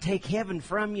trying to take heaven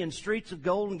from you and streets of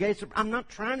gold and gates. I'm not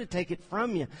trying to take it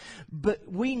from you. But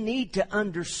we need to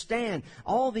understand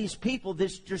all these people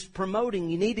that's just promoting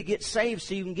you need to get saved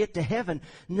so you can get to heaven.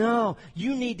 No,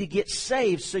 you need to get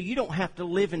saved so you don't have to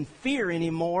live in fear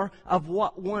anymore of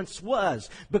what once was.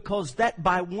 Because that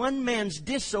by one man's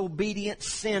disobedience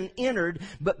sin entered,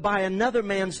 but by another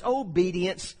man's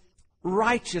obedience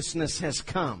righteousness has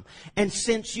come. And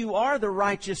since you are the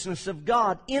righteousness of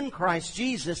God in Christ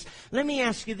Jesus, let me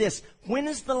ask you this. When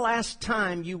is the last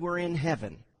time you were in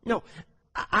heaven? No,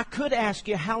 I could ask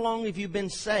you, how long have you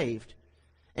been saved?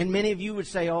 And many of you would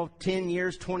say, 10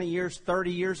 years, 20 years,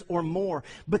 30 years, or more.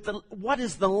 But what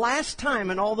is the last time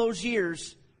in all those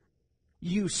years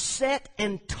you sat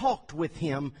and talked with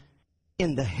Him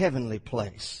in the heavenly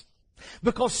place?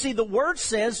 Because, see, the Word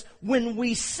says, when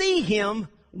we see Him,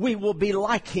 we will be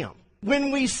like Him. When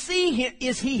we see Him,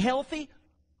 is He healthy?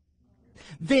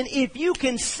 Then if you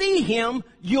can see Him,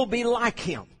 you'll be like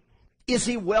Him. Is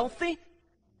He wealthy?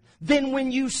 Then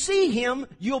when you see Him,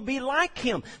 you'll be like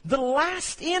Him. The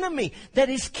last enemy that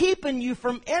is keeping you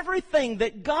from everything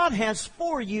that God has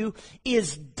for you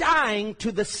is dying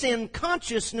to the sin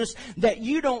consciousness that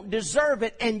you don't deserve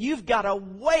it, and you've got to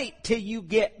wait till you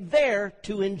get there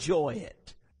to enjoy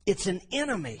it. It's an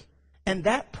enemy. And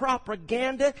that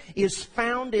propaganda is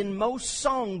found in most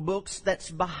songbooks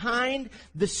that's behind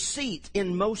the seat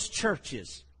in most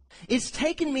churches. It's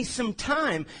taken me some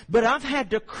time, but I've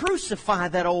had to crucify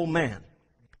that old man.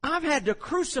 I've had to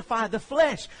crucify the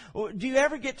flesh. Do you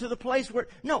ever get to the place where...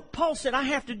 No, Paul said I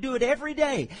have to do it every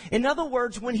day. In other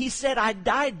words, when he said I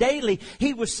die daily,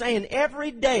 he was saying every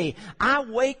day I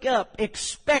wake up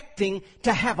expecting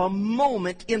to have a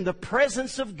moment in the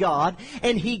presence of God,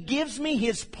 and He gives me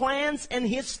His plans and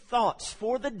His thoughts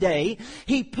for the day.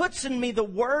 He puts in me the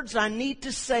words I need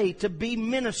to say to be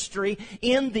ministry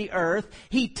in the earth.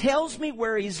 He tells me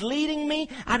where He's leading me.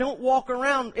 I don't walk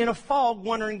around in a fog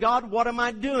wondering, God, what am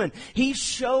I doing? He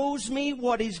shows me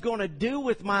what He's going to do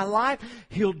with my life.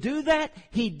 He'll do that.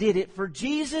 He did it for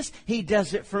Jesus. He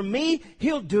does it for me.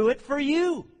 He'll do it for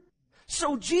you.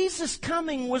 So Jesus'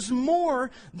 coming was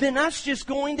more than us just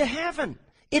going to heaven.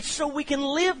 It's so we can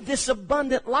live this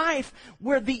abundant life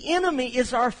where the enemy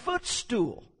is our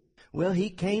footstool. Well, He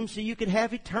came so you could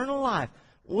have eternal life.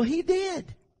 Well, He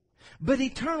did. But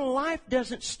eternal life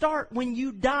doesn't start when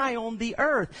you die on the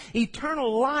earth.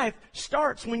 Eternal life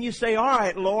starts when you say, all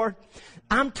right, Lord,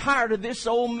 I'm tired of this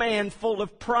old man full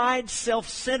of pride,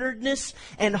 self-centeredness,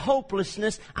 and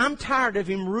hopelessness. I'm tired of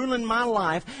him ruling my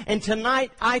life. And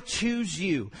tonight I choose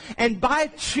you. And by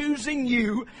choosing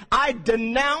you, I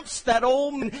denounce that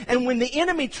old man. And when the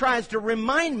enemy tries to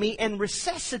remind me and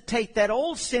resuscitate that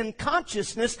old sin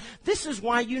consciousness, this is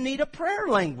why you need a prayer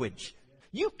language.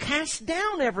 You cast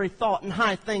down every thought and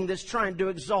high thing that's trying to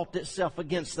exalt itself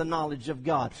against the knowledge of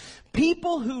God.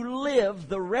 People who live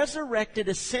the resurrected,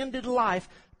 ascended life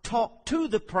talk to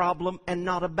the problem and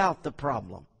not about the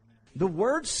problem. The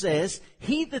Word says,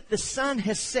 he that the Son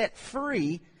has set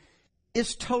free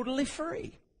is totally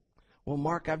free. Well,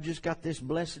 Mark, I've just got this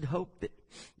blessed hope that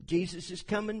Jesus is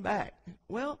coming back.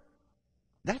 Well,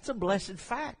 that's a blessed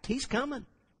fact. He's coming.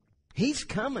 He's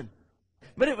coming.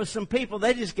 But it was some people,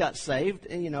 they just got saved.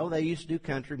 And, they used to do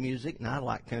country music, and I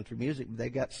like country music, but they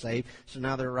got saved, so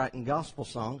now they're writing gospel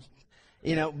songs.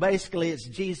 Basically it's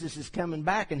Jesus is coming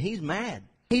back, and he's mad.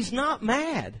 He's not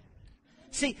mad.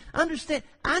 See, understand,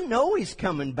 I know he's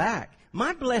coming back.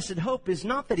 My blessed hope is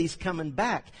not that he's coming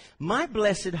back. My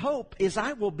blessed hope is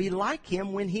I will be like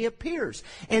him when he appears.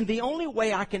 And the only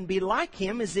way I can be like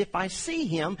him is if I see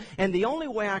him, and the only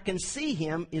way I can see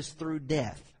him is through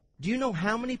death. Do you know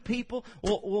how many people,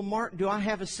 well, Mark, do I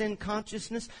have a sin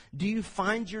consciousness? Do you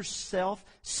find yourself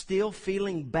still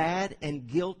feeling bad and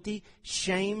guilty,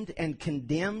 shamed and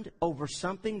condemned over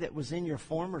something that was in your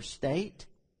former state?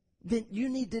 Then you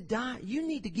need to die. You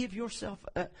need to give yourself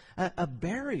a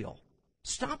burial.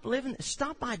 Stop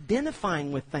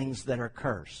identifying with things that are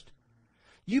cursed.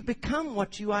 You become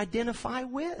what you identify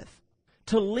with.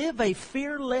 To live a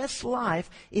fearless life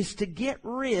is to get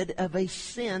rid of a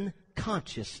sin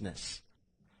consciousness.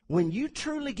 When you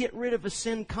truly get rid of a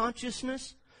sin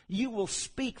consciousness, you will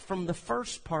speak from the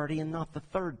first party and not the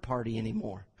third party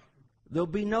anymore. There'll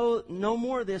be no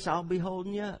more of this, I'll be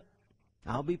holding you up.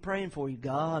 I'll be praying for you.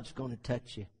 God's going to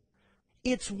touch you.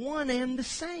 It's one and the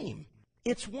same.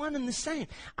 It's one and the same.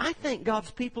 I think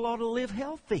God's people ought to live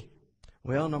healthy.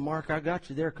 Well, now, Mark, I got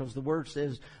you there because the Word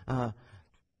says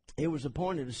it was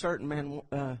appointed a certain man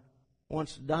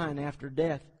once to die, and after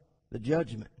death, the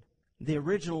judgment. The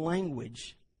original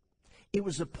language, it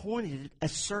was appointed a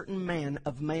certain man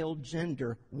of male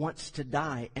gender once to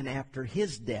die, and after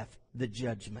his death, the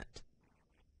judgment.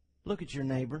 Look at your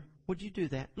neighbor. Would you do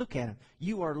that? Look at him.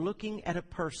 You are looking at a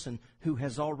person who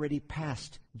has already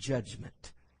passed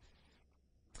judgment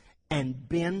and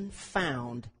been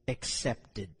found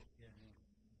accepted.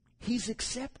 He's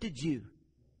accepted you.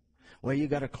 Well, you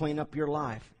got to clean up your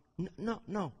life.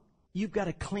 No. You've got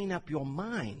to clean up your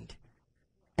mind.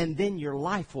 And then your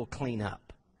life will clean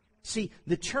up. See,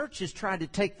 the church has tried to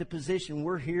take the position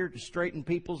we're here to straighten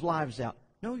people's lives out.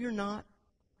 No, you're not.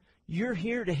 You're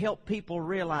here to help people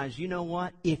realize, you know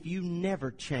what? If you never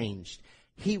changed,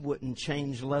 he wouldn't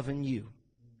change loving you.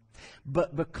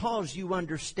 But because you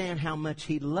understand how much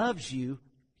he loves you,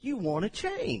 you want to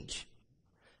change.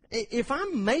 If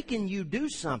I'm making you do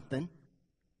something,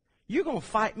 you're going to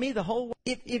fight me the whole way.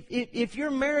 If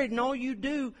you're married and all you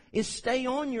do is stay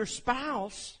on your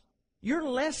spouse, you're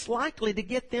less likely to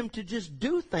get them to just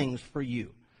do things for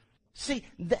you. See,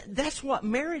 that's what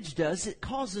marriage does. It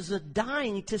causes a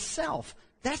dying to self.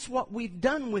 That's what we've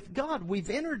done with God. We've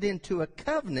entered into a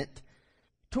covenant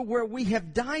to where we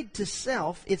have died to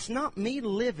self. It's not me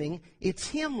living, it's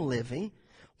him living.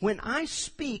 When I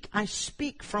speak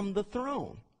from the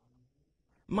throne.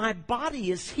 My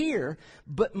body is here,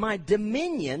 but my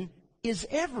dominion is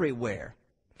everywhere.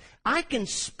 I can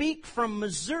speak from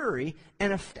Missouri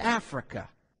and Africa.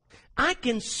 I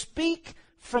can speak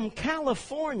from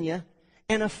California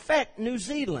and affect New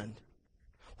Zealand.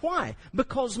 Why?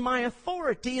 Because my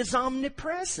authority is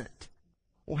omnipresent.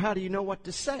 Well, how do you know what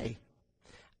to say?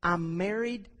 I'm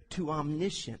married to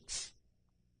omniscience.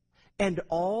 And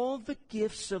all the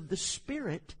gifts of the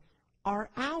Spirit are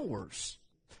ours.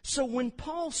 So when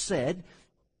Paul said,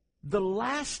 the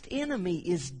last enemy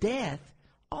is death,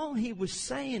 all he was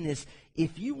saying is,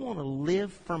 if you want to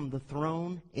live from the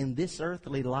throne in this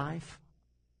earthly life,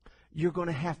 you're going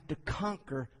to have to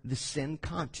conquer the sin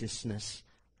consciousness.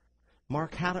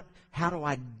 Mark, how do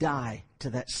I die to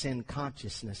that sin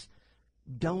consciousness?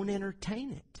 Don't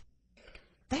entertain it.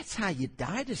 That's how you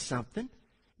die to something.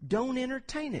 Don't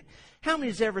entertain it. How many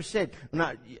has ever said,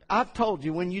 I've told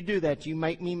you when you do that, you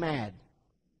make me mad.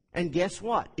 And guess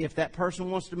what? If that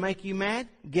person wants to make you mad,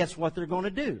 guess what they're going to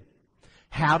do?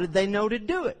 How did they know to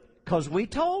do it? Because we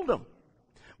told them.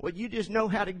 Well, you just know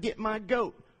how to get my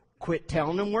goat. Quit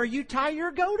telling them where you tie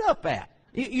your goat up at.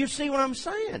 You see what I'm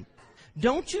saying?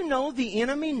 Don't you know the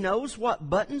enemy knows what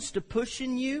buttons to push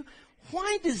in you?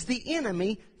 Why does the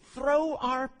enemy throw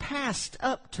our past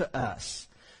up to us?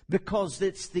 Because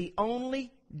it's the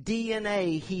only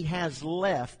DNA he has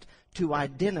left to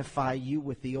identify you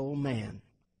with the old man.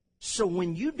 So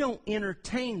when you don't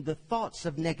entertain the thoughts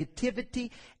of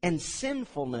negativity and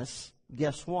sinfulness,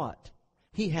 guess what?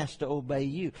 He has to obey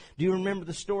you. Do you remember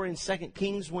the story in 2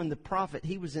 Kings when the prophet,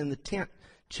 he was in the tent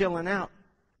chilling out,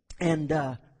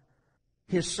 And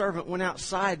his servant went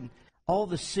outside, and all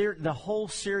the whole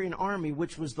Syrian army,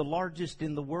 which was the largest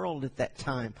in the world at that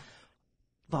time,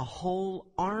 the whole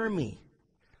army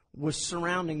was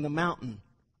surrounding the mountain.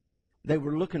 They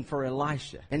were looking for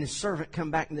Elisha. And his servant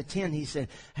come back in the tent. He said,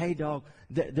 hey, dog,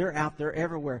 they're out there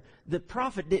everywhere. The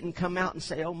prophet didn't come out and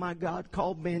say, oh, my God,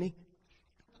 call Benny.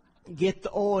 Get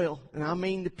the oil. And I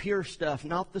mean the pure stuff,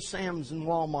 not the Sam's and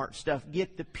Walmart stuff.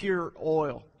 Get the pure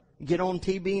oil. Get on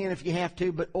TBN if you have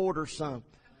to, but order some.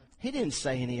 He didn't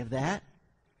say any of that.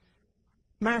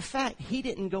 Matter of fact, he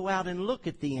didn't go out and look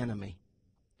at the enemy.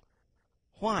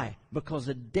 Why? Because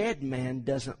a dead man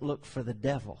doesn't look for the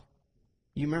devil.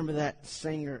 You remember that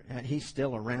singer? He's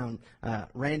still around.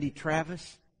 Randy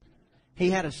Travis. He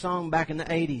had a song back in the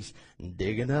 80s.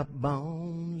 Digging up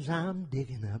bones, I'm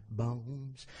digging up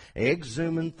bones.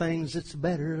 Exhuming things that's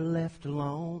better left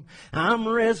alone. I'm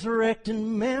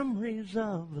resurrecting memories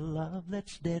of a love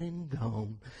that's dead and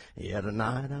gone. Yeah,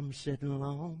 tonight I'm sitting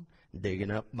alone, digging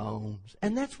up bones.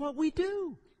 And that's what we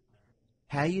do.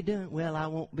 How you doing? Well, I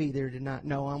won't be there tonight.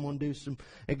 No, I'm going to do some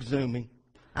exhuming.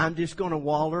 I'm just going to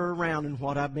waller around in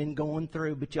what I've been going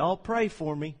through. But y'all pray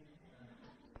for me.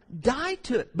 Die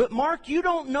to it. But Mark, you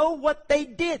don't know what they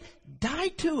did. Die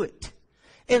to it.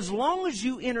 As long as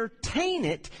you entertain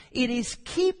it, it is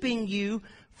keeping you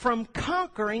from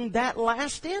conquering that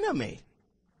last enemy.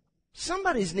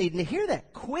 Somebody's needing to hear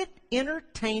that. Quit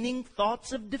entertaining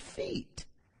thoughts of defeat.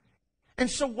 And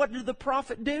so what did the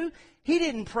prophet do? He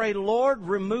didn't pray, Lord,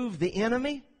 remove the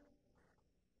enemy.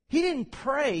 He didn't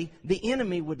pray the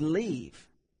enemy would leave.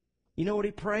 You know what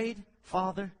he prayed?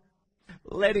 Father,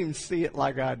 let him see it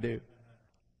like I do.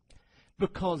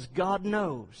 Because God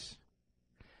knows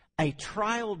a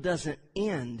trial doesn't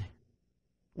end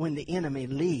when the enemy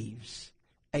leaves.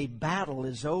 A battle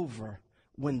is over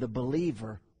when the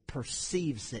believer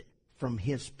perceives it from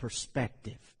his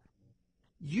perspective.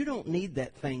 You don't need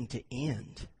that thing to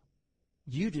end.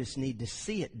 You just need to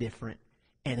see it different,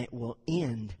 and it will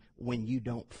end when you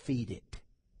don't feed it.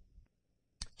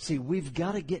 See, we've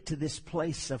got to get to this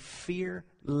place of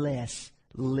fearless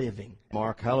living.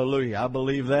 Mark, hallelujah, I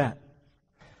believe that.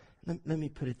 Let me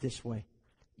put it this way.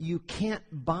 You can't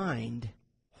bind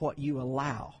what you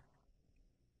allow.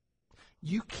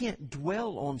 You can't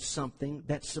dwell on something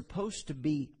that's supposed to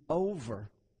be over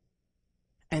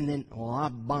and then, well, I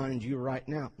bind you right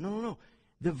now. No.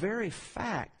 The very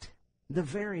fact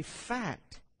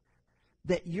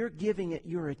that you're giving it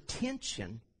your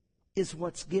attention is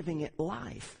what's giving it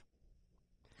life.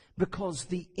 Because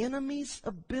the enemy's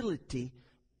ability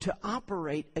to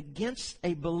operate against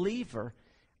a believer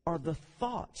are the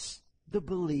thoughts the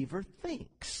believer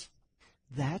thinks.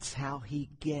 That's how he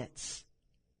gets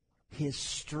his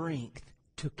strength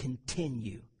to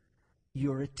continue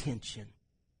your attention.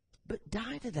 But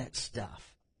die to that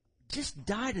stuff. Just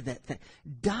die to that thing.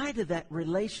 Die to that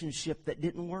relationship that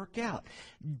didn't work out.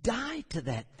 Die to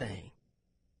that thing.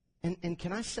 And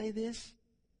can I say this?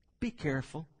 Be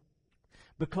careful.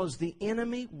 Because the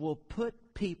enemy will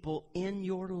put people in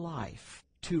your life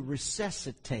to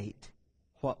resuscitate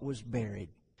what was buried.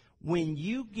 When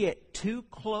you get too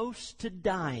close to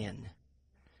dying,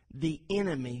 the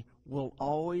enemy will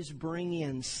always bring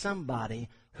in somebody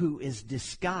who is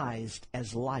disguised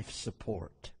as life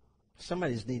support.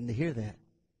 Somebody's needing to hear that.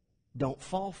 Don't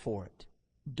fall for it.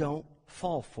 Don't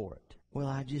fall for it. Well,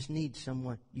 I just need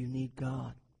someone. You need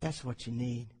God. That's what you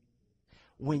need.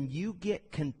 When you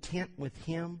get content with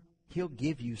Him, He'll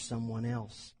give you someone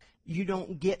else. You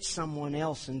don't get someone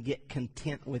else and get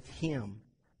content with Him.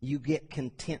 You get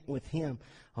content with Him.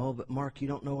 Oh, but Mark, you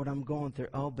don't know what I'm going through.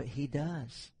 Oh, but He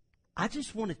does. I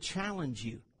just want to challenge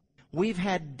you. We've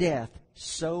had death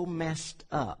so messed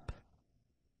up,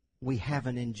 we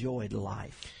haven't enjoyed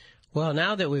life. Well,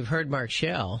 now that we've heard Mark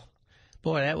Schell,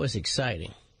 boy, that was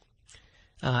exciting.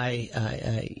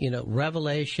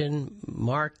 Revelation,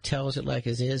 Mark tells it like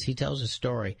it is. He tells a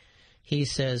story. He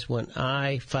says, when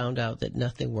I found out that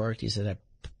nothing worked, he said, I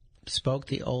spoke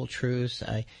the old truths.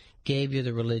 I gave you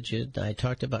the religion. I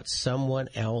talked about someone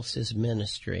else's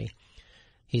ministry.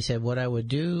 He said, what I would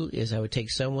do is I would take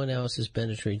someone else's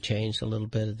ministry, change a little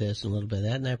bit of this and a little bit of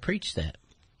that, and I preached that.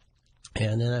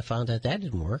 And then I found out that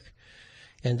didn't work.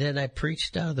 And then I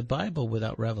preached out of the Bible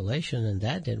without revelation, and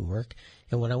that didn't work.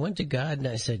 And when I went to God and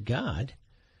I said, God,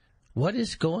 what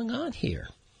is going on here?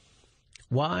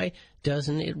 Why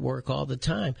doesn't it work all the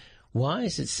time? Why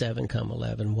is it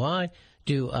 7-11? Why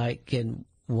do I can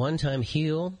one time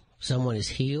heal, someone is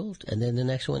healed, and then the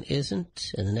next one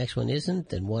isn't, and the next one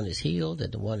isn't, and one is healed,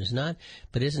 and the one is not?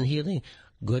 But isn't healing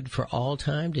good for all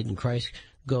time? Didn't Christ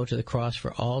go to the cross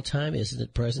for all time? Isn't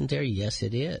it present there? Yes,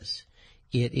 it is.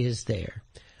 It is there.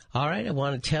 All right, I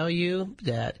want to tell you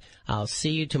that I'll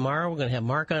see you tomorrow. We're going to have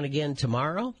Mark on again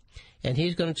tomorrow, and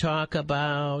he's going to talk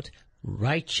about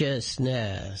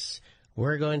righteousness.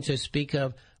 We're going to speak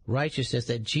of righteousness,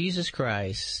 that Jesus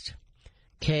Christ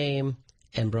came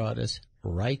and brought us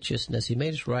righteousness. He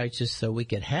made us righteous so we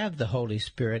could have the Holy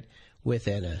Spirit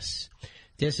within us.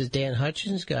 This is Dan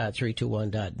Hutchins,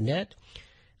 God321.net.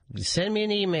 Send me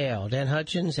an email,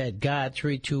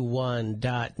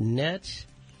 danhutchins@God321.net,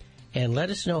 and let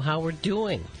us know how we're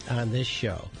doing on this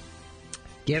show.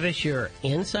 Give us your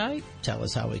insight. Tell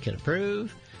us how we can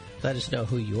improve. Let us know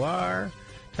who you are.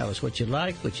 Tell us what you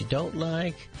like, what you don't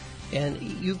like. And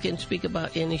you can speak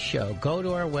about any show. Go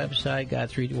to our website,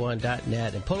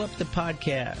 God321.net, and pull up the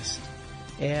podcast.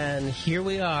 And here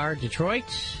we are, Detroit.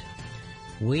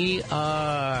 We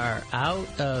are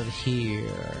out of here.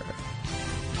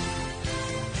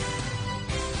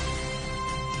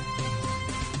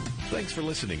 Thanks for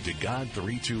listening to God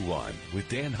 321 with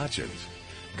Dan Hutchins.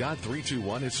 God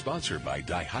 321 is sponsored by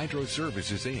Dihydro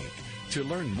Services, Inc. To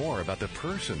learn more about the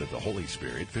person of the Holy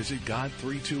Spirit, visit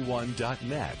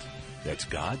God321.net. That's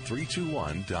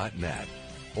God321.net.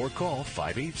 Or call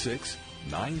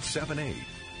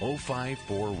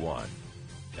 586-978-0541.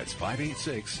 That's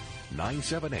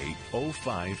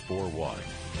 586-978-0541.